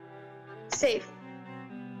Safe.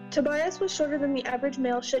 Tobias was shorter than the average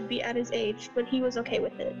male should be at his age, but he was okay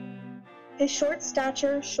with it. His short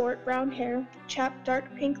stature, short brown hair, chapped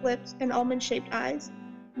dark pink lips, and almond-shaped eyes.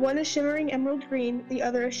 One a shimmering emerald green, the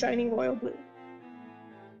other a shining royal blue.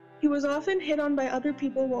 He was often hit on by other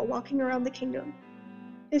people while walking around the kingdom.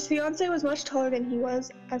 His fiancée was much taller than he was,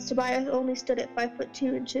 as Tobias only stood at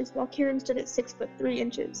 5'2" while Kieran stood at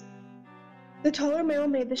 6'3". The taller male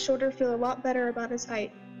made the shorter feel a lot better about his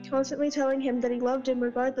height, constantly telling him that he loved him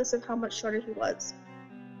regardless of how much shorter he was.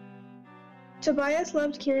 Tobias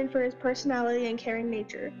loved Kieran for his personality and caring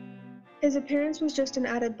nature. His appearance was just an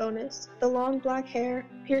added bonus, the long black hair,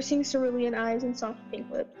 piercing cerulean eyes, and soft pink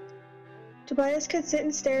lips. Tobias could sit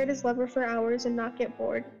and stare at his lover for hours and not get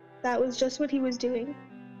bored. That was just what he was doing.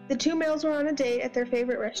 The two males were on a date at their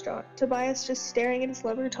favorite restaurant, Tobias just staring at his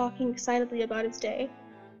lover talking excitedly about his day.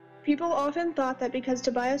 People often thought that because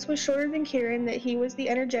Tobias was shorter than Kieran that he was the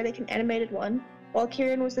energetic and animated one, while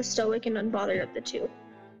Kieran was the stoic and unbothered of the two.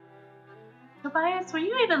 Tobias, were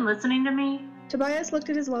you even listening to me? Tobias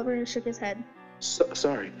looked at his lover and shook his head.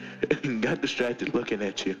 Sorry, got distracted looking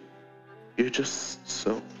at you. You're just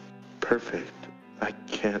so perfect. I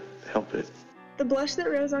can't help it. The blush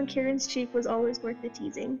that rose on Kieran's cheek was always worth the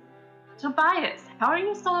teasing. Tobias, how are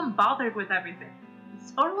you so unbothered with everything?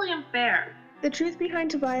 It's totally unfair. The truth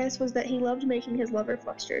behind Tobias was that he loved making his lover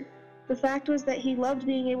flustered. The fact was that he loved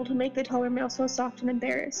being able to make the taller male so soft and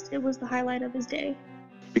embarrassed. It was the highlight of his day.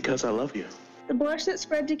 Because I love you. The blush that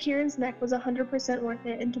spread to Kieran's neck was 100% worth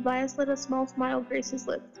it, and Tobias let a small smile grace his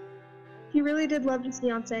lips. He really did love his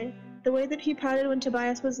fiancée, the way that he pouted when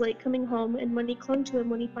Tobias was late coming home and when he clung to him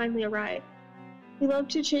when he finally arrived. He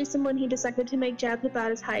loved to chase him when he decided to make jabs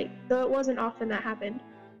about his height, though it wasn't often that happened.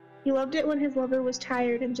 He loved it when his lover was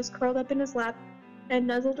tired and just curled up in his lap and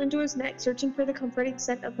nuzzled into his neck, searching for the comforting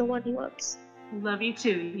scent of the one he loves. Love you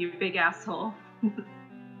too, you big asshole.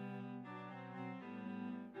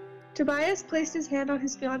 Tobias placed his hand on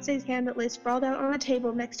his fiancée's hand that lay sprawled out on a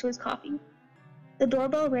table next to his coffee. The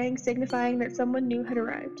doorbell rang, signifying that someone new had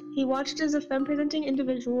arrived. He watched as a femme-presenting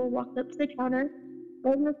individual walked up to the counter,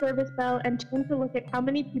 rang the service bell, and turned to look at how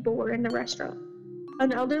many people were in the restaurant.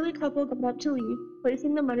 An elderly couple got up to leave,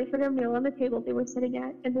 placing the money for their meal on the table they were sitting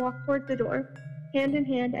at, and walked towards the door, hand in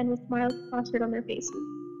hand and with smiles plastered on their faces.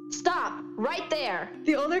 Stop! Right there!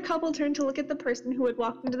 The older couple turned to look at the person who had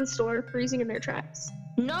walked into the store, freezing in their tracks.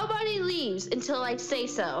 Nobody leaves until I say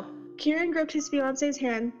so. Kieran gripped his fiancée's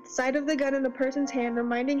hand, the sight of the gun in the person's hand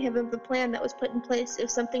reminding him of the plan that was put in place if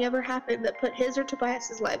something ever happened that put his or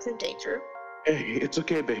Tobias's lives in danger. Hey, it's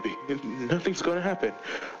okay, baby. Nothing's gonna happen.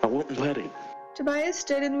 I won't let it. Tobias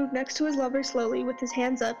stood and moved next to his lover slowly, with his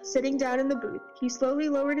hands up, sitting down in the booth. He slowly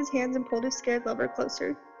lowered his hands and pulled his scared lover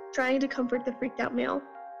closer, trying to comfort the freaked-out male.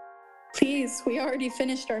 Please, we already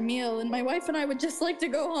finished our meal, and my wife and I would just like to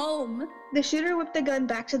go home. The shooter whipped the gun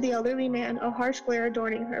back to the elderly man, a harsh glare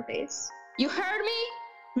adorning her face. You heard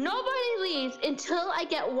me? Nobody leaves until I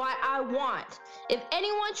get what I want. If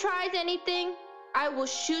anyone tries anything, I will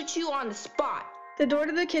shoot you on the spot. The door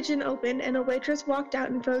to the kitchen opened, and a waitress walked out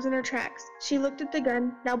and froze in her tracks. She looked at the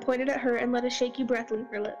gun, now pointed at her, and let a shaky breath leave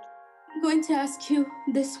her lips. I'm going to ask you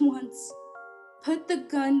this once. Put the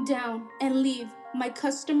gun down and leave. My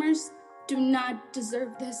customers do not deserve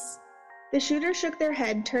this. The shooter shook their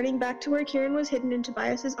head, turning back to where Kieran was hidden in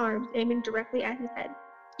Tobias's arms, aiming directly at his head.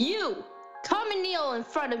 You! Come and kneel in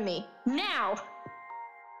front of me, now!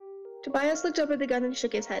 Tobias looked up at the gun and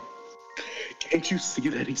shook his head. Can't you see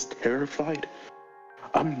that he's terrified?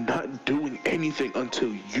 I'm not doing anything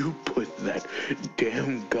until you put that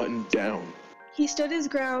damn gun down. He stood his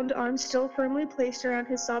ground, arms still firmly placed around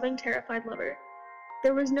his sobbing, terrified lover.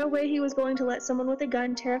 There was no way he was going to let someone with a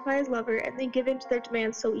gun terrify his lover and then give in to their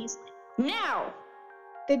demands so easily. Now!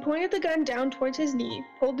 They pointed the gun down towards his knee,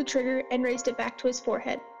 pulled the trigger, and raised it back to his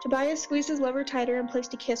forehead. Tobias squeezed his lover tighter and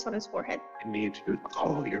placed a kiss on his forehead. I need you to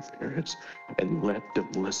call your parents and let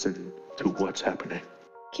them listen to what's happening.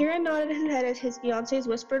 Kieran nodded his head at his fiancée's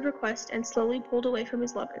whispered request and slowly pulled away from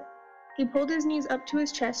his lover. He pulled his knees up to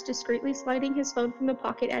his chest, discreetly sliding his phone from the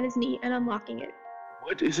pocket at his knee and unlocking it.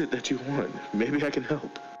 What is it that you want? Maybe I can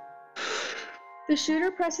help. The shooter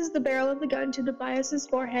presses the barrel of the gun to Tobias's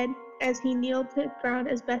forehead as he kneeled to the ground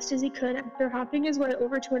as best as he could after hopping his way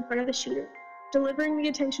over to in front of the shooter, delivering the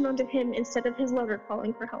attention onto him instead of his lover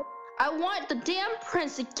calling for help. I want the damn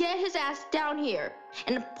prince to get his ass down here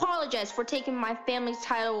and apologize for taking my family's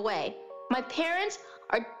title away. My parents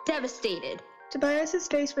are devastated. Tobias's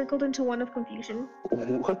face wrinkled into one of confusion.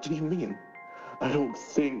 What do you mean? I don't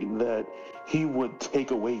think that he would take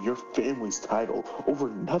away your family's title over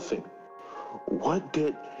nothing. What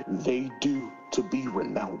did they do to be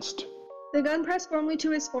renounced? The gun pressed firmly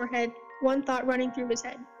to his forehead, one thought running through his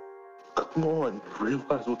head. Come on,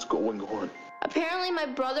 realize what's going on. Apparently my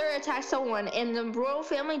brother attacked someone and the royal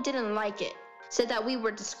family didn't like it. Said that we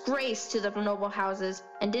were disgrace to the noble houses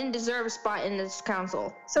and didn't deserve a spot in this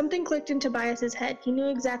council. Something clicked in Tobias's head. He knew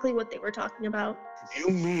exactly what they were talking about.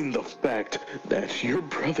 You mean the fact that your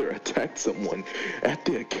brother attacked someone at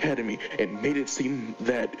the academy and made it seem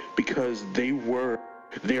that because they were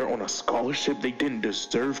there on a scholarship, they didn't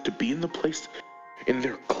deserve to be in the place in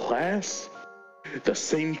their class? The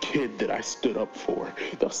same kid that I stood up for,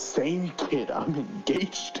 the same kid I'm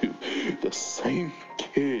engaged to, the same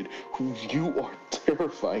kid who you are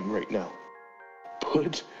terrifying right now.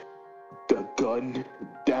 Put the gun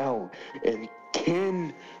down, and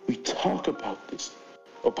can we talk about this?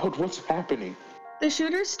 About what's happening? The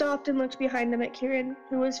shooter stopped and looked behind him at Kieran,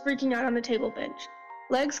 who was freaking out on the table bench.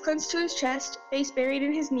 Legs clenched to his chest, face buried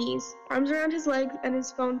in his knees, arms around his legs, and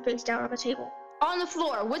his phone face down on the table. On the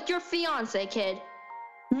floor with your fiance, kid.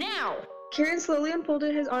 Now! Kieran slowly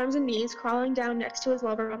unfolded his arms and knees, crawling down next to his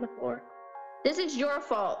lover on the floor. This is your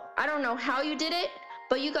fault. I don't know how you did it,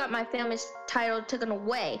 but you got my family's title taken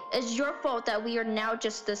away. It's your fault that we are now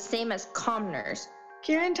just the same as commoners.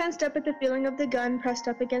 Kieran tensed up at the feeling of the gun pressed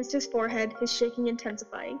up against his forehead, his shaking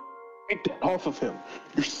intensifying. Get that off of him.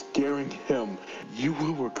 You're scaring him. You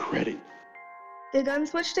will regret it. The gun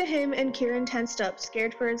switched to him and Kieran tensed up,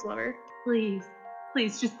 scared for his lover. Please,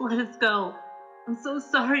 please just let us go. I'm so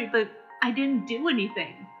sorry, but I didn't do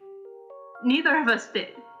anything. Neither of us did.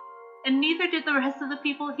 And neither did the rest of the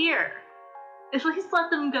people here. At least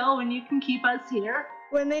let them go and you can keep us here.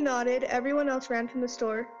 When they nodded, everyone else ran from the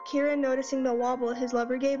store, Kieran noticing the wobble his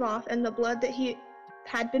lover gave off and the blood that he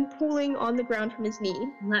had been pooling on the ground from his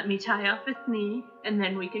knee. Let me tie off his knee, and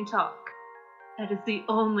then we can talk. That is the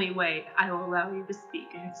only way I will allow you to speak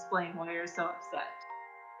and explain why you're so upset.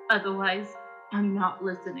 Otherwise, I'm not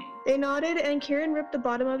listening. They nodded, and Kieran ripped the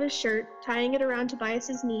bottom of his shirt, tying it around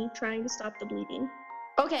Tobias's knee, trying to stop the bleeding.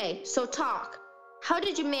 Okay, so talk. How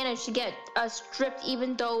did you manage to get us stripped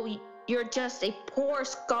even though you're just a poor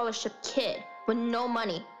scholarship kid with no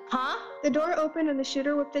money, huh? The door opened and the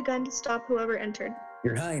shooter whipped the gun to stop whoever entered.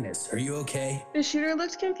 Your Highness, are you okay? The shooter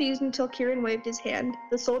looked confused until Kieran waved his hand.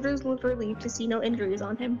 The soldiers looked relieved to see no injuries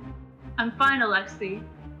on him. I'm fine, Alexei.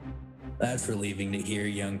 That's relieving to hear,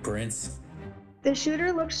 young prince. The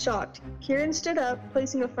shooter looked shocked. Kieran stood up,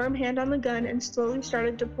 placing a firm hand on the gun, and slowly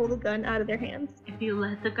started to pull the gun out of their hands. If you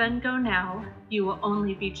let the gun go now, you will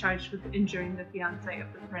only be charged with injuring the fiancé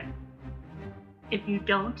of the prince. If you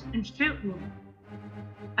don't and shoot me,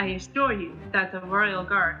 I assure you that the royal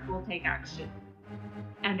guard will take action.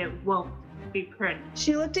 And it won't be pretty.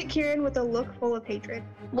 She looked at Kieran with a look full of hatred.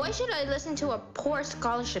 Why should I listen to a poor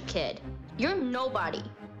scholarship kid? You're nobody.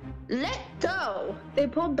 Let go! They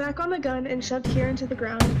pulled back on the gun and shoved Kieran to the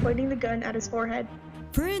ground, pointing the gun at his forehead.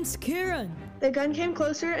 Prince Kieran! The gun came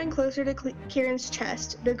closer and closer to Kieran's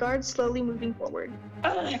chest, the guards slowly moving forward.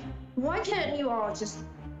 Ugh. Why can't you all just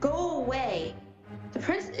go away? The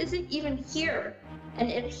prince isn't even here. And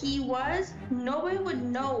if he was, nobody would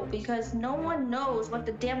know because no one knows what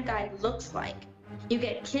the damn guy looks like. You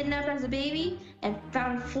get kidnapped as a baby and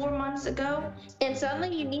found 4 months ago, and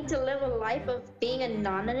suddenly you need to live a life of being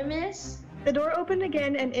anonymous? The door opened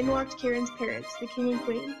again and in walked Kieran's parents, the king and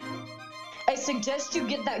queen. I suggest you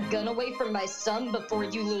get that gun away from my son before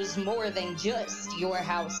you lose more than just your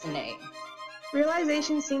house name.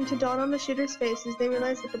 Realization seemed to dawn on the shooter's face as they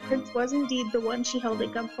realized that the prince was indeed the one she held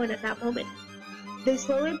at gunpoint at that moment. They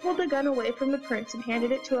slowly pulled the gun away from the prince and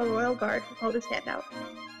handed it to a royal guard who held his hand out.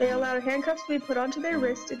 They allowed handcuffs to be put onto their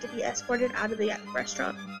wrists and to be escorted out of the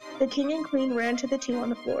restaurant. The king and queen ran to the two on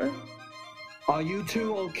the floor. Are you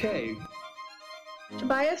two okay?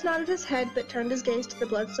 Tobias nodded his head but turned his gaze to the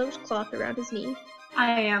blood-soaked cloth around his knee.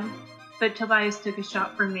 I am, but Tobias took a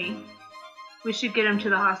shot for me. We should get him to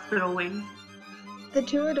the hospital wing. The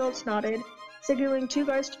two adults nodded, signaling two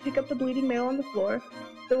guards to pick up the bleeding male on the floor.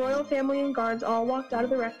 The royal family and guards all walked out of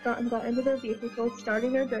the restaurant and got into their vehicles,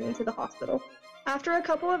 starting their journey to the hospital. After a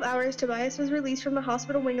couple of hours, Tobias was released from the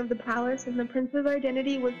hospital wing of the palace, and the prince's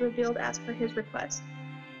identity was revealed as per his request.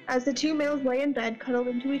 As the two males lay in bed, cuddled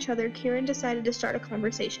into each other, Kieran decided to start a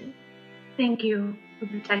conversation. Thank you for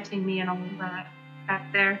protecting me and all of that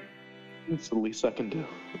back there. It's the least I can do.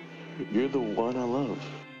 You're the one I love,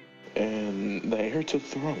 and the heir to the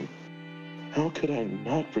throne. How could I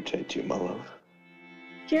not protect you, my love?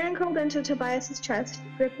 Kieran curled into Tobias's chest,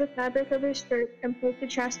 gripped the fabric of his shirt, and placed a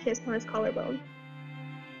chaste kiss on his collarbone.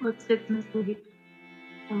 Let's get some sleep.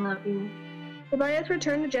 I love you. Tobias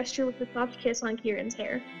returned the gesture with a soft kiss on Kieran's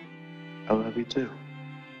hair. I love you too.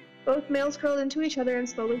 Both males curled into each other and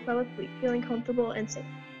slowly fell asleep, feeling comfortable and safe.